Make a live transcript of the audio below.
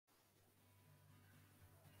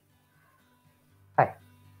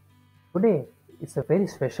Today is a very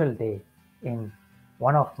special day in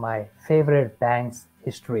one of my favorite banks'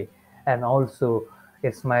 history, and also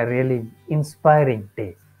it's my really inspiring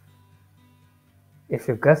day. If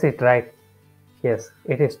you guess it right, yes,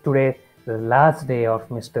 it is today the last day of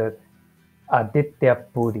Mr. Aditya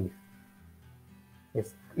Puri.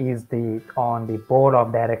 He is the on the board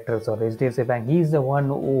of directors of HDFC Bank. He is the one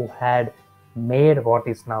who had made what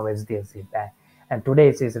is now HDFC Bank, and today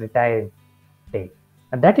is his retiring day,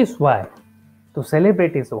 and that is why to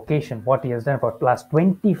celebrate his occasion, what he has done for the last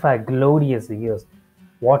 25 glorious years,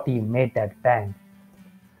 what he made that bank.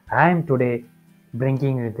 I am today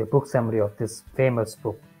bringing you the book summary of this famous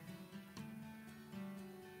book,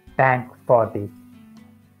 Bank for the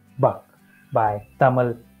Buck by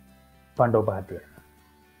Tamal Bandyopadhyay.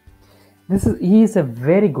 He is a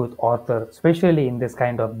very good author, especially in this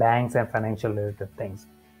kind of banks and financial related things.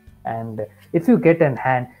 And if you get in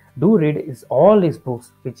hand, do read all his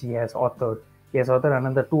books which he has authored. He has authored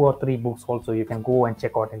another 2 or 3 books also. You can go and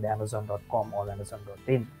check out in the Amazon.com or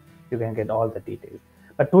Amazon.in. You can get all the details.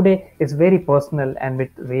 But today is very personal and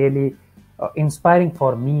with really inspiring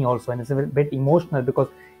for me also, and it's a bit emotional because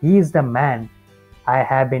he is the man I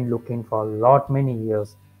have been looking for a lot many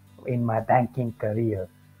years in my banking career,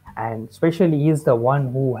 and especially he is the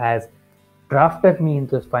one who has drafted me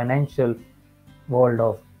into this financial world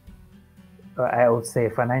of I would say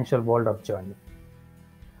financial world of journey.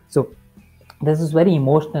 So this is very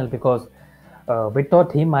emotional because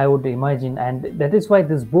without him, I would imagine, and that is why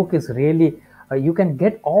this book is really. You can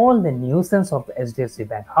get all the nuisance of the HDFC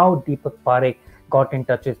Bank. How Deepak Parekh got in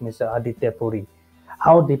touch with Mr. Aditya Puri.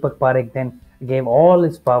 How Deepak Parekh then gave all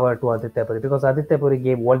his power to Aditya Puri because Aditya Puri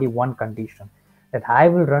gave only one condition that I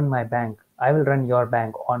will run my bank, I will run your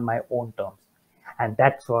bank on my own terms, and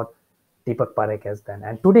that's what Deepak Parekh has done.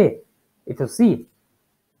 And today, if you see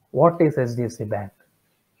what is HDFC Bank,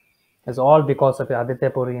 it's all because of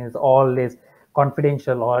Aditya Puri. It's all is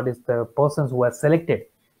confidential, or it is the persons who are selected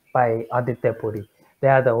by Aditya Puri. They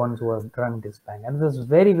are the ones who have run this bank. And this is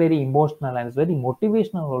very, very emotional and it's very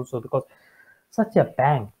motivational also because such a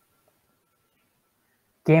bank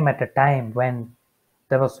came at a time when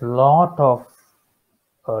there was a lot of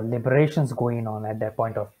liberations going on at that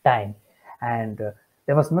point of time. And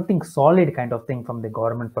there was nothing solid kind of thing from the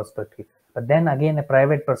government perspective. But then again, a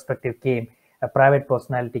private perspective came, a private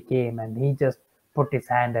personality came, and he just put his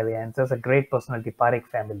hand away. And there's a great personality, Parekh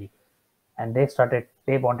family. And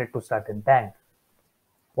they wanted to start a bank.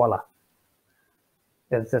 Voila.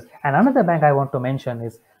 And another bank I want to mention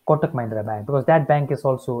is Kotak Mahindra Bank because that bank is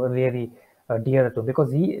also really dear to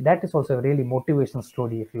because that is also a really motivational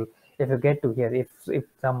story. If you get to hear if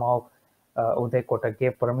somehow Uday Kotak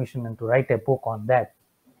gave permission and to write a book on that,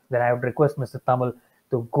 then I would request Mr. Tamal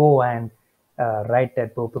to go and write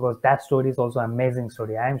that book because that story is also an amazing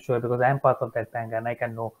story. I am sure because I am part of that bank and I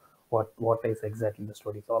can know what is exactly the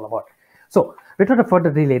story is all about. So, without a further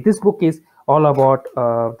delay, this book is all about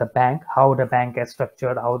the bank, how the bank is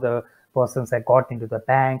structured, how the persons have got into the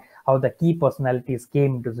bank, how the key personalities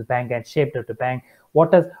came into the bank and shaped the bank,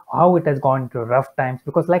 how it has gone into rough times.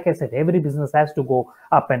 Because, like I said, every business has to go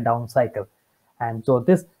up and down cycle, and so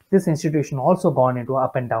this institution also gone into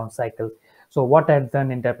up and down cycle. So, what has done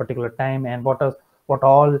in that particular time, and what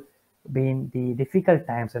all been the difficult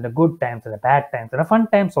times and the good times and the bad times and the fun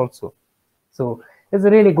times also. So it's a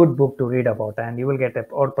really good book to read about, and you will get a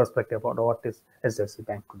odd perspective about what is HDFC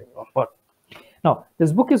Bank today. What now?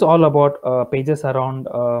 This book is all about pages around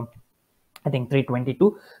I think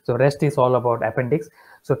 322. So rest is all about appendix.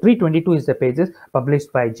 So 322 is the pages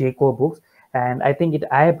published by JCO Books, and I think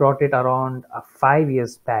I brought it around 5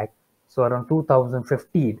 years back, so around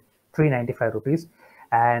 2015, 395 rupees,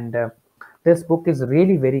 and this book is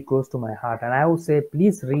really very close to my heart, and I would say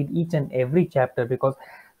please read each and every chapter because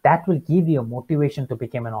that will give you a motivation to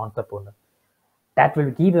become an entrepreneur. That will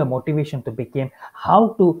give you a motivation to become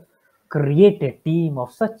how to create a team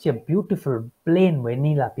of such a beautiful plain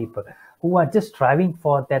vanilla people who are just striving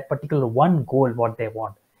for that particular one goal what they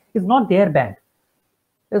want. It's not their bank,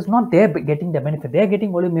 it's not their getting the benefit, they're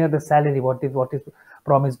getting only mere the salary what is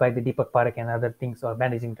promised by the Deepak Parekh and other things or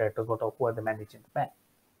managing directors who are the managing the bank.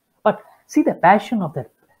 But see the passion of that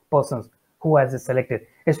persons who has selected,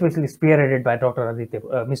 especially spearheaded by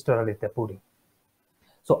Mr. Aditya Puri.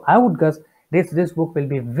 So I would guess this book will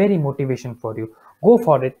be very motivation for you. Go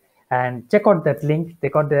for it and check out that link.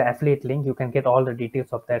 Check out the affiliate link. You can get all the details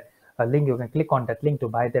of that link. You can click on that link to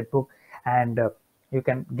buy that book, and you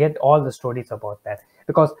can get all the stories about that.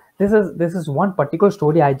 Because this is one particular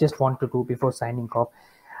story I just want to do before signing off.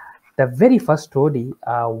 The very first story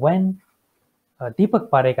when Deepak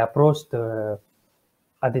Parekh approached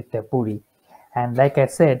Aditya Puri, and like I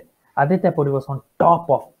said, Aditya Puri was on top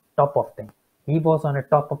of thing. He was on a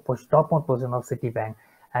top of position of Citibank,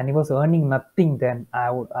 and he was earning nothing then.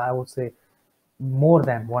 I would say more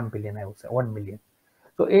than 1 billion. I would say 1 million.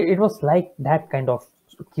 So it was like that kind of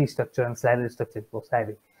key structure and salary structure it was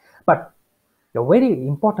having. But the very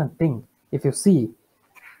important thing, if you see,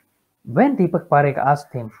 when Deepak Parekh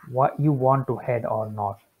asked him what you want to head or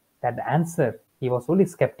not, that answer he was only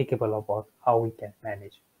skeptical about how we can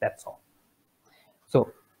manage. That's all.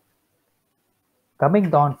 So coming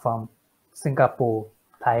down from Singapore,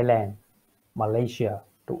 Thailand, Malaysia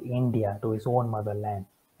to India to his own motherland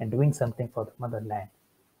and doing something for the motherland,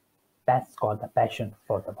 that's called the passion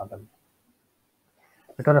for the motherland.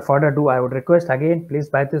 Without further ado, I would request again, please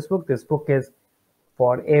buy this book. This book is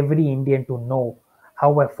for every Indian to know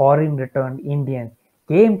how a foreign returned Indian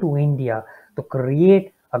came to India to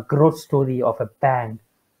create a growth story of a bank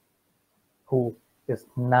who is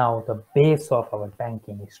now the base of our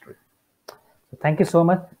banking history. So thank you so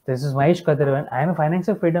much. This is Mahesh Kathiravan. I am a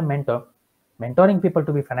financial freedom mentor, mentoring people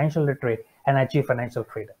to be financial literate and achieve financial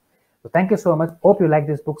freedom. So thank you so much. Hope you like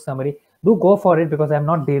this book summary. Do go for it because I am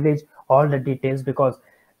not divulged all the details because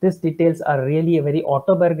these details are really a very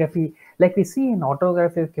autobiography. Like we see in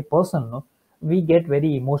autobiography of a person, no, we get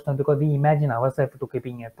very emotional because we imagine ourselves to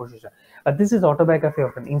keeping a position. But this is autobiography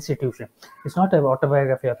of an institution. It's not an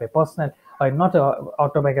autobiography of a personal or not an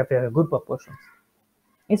autobiography of a group of persons.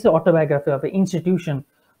 It's an autobiography of an institution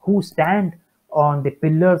who stand on the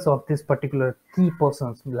pillars of this particular key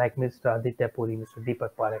persons like Mr. Aditya Puri, Mr.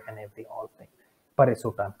 Deepak Parekh, and every all thing, Paresh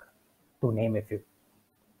Sultanka, to name a few.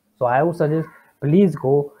 So I would suggest please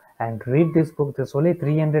go and read this book. There's only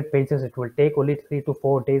 300 pages. It will take only 3 to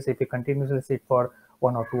 4 days if you continuously sit for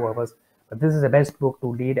 1 or 2 hours. But this is the best book to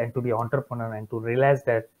lead and to be entrepreneur and to realize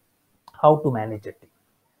that how to manage it.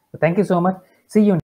 So thank you so much. See you.